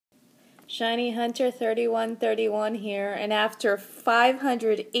Shiny Hunter 3131 here, and after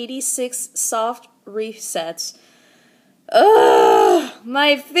 586 soft resets,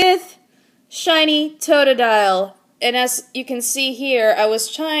 my 5th shiny Totodile. And as you can see here, I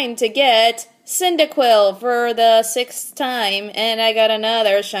was trying to get Cyndaquil for the 6th time, and I got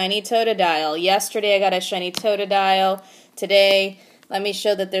another shiny Totodile. Yesterday I got a shiny Totodile. Today, let me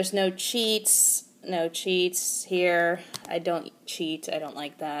show that there's no cheats. No cheats here. I don't cheat. I don't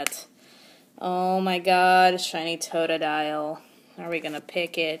like that. Oh my god, shiny Totodile. Are we gonna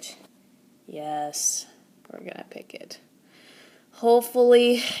pick it? Yes, we're gonna pick it.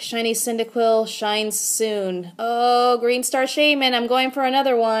 Hopefully, shiny Cyndaquil shines soon. Oh, Green Star Shaman, I'm going for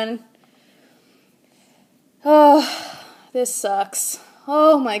another one. Oh, this sucks.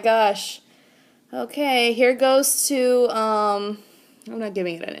 Oh my gosh. Okay, here goes to, I'm not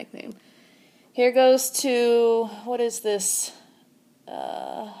giving it a nickname. Here goes to, what is this?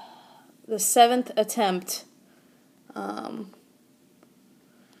 The 7th attempt to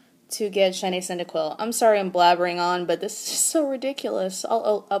get shiny Cyndaquil. I'm sorry I'm blabbering on, but this is just so ridiculous.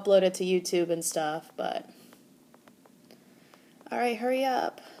 I'll upload it to YouTube and stuff, but... Alright, hurry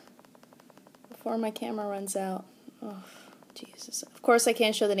up before my camera runs out. Oh, Jesus. Of course I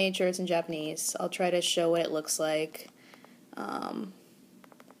can't show the nature, it's in Japanese. I'll try to show what it looks like. We'll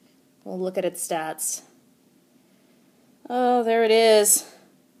look at its stats. Oh, there it is.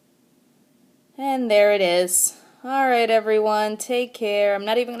 And there it is. Alright, everyone, take care. I'm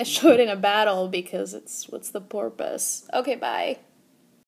not even going to show it in a battle because what's the purpose? Okay, bye.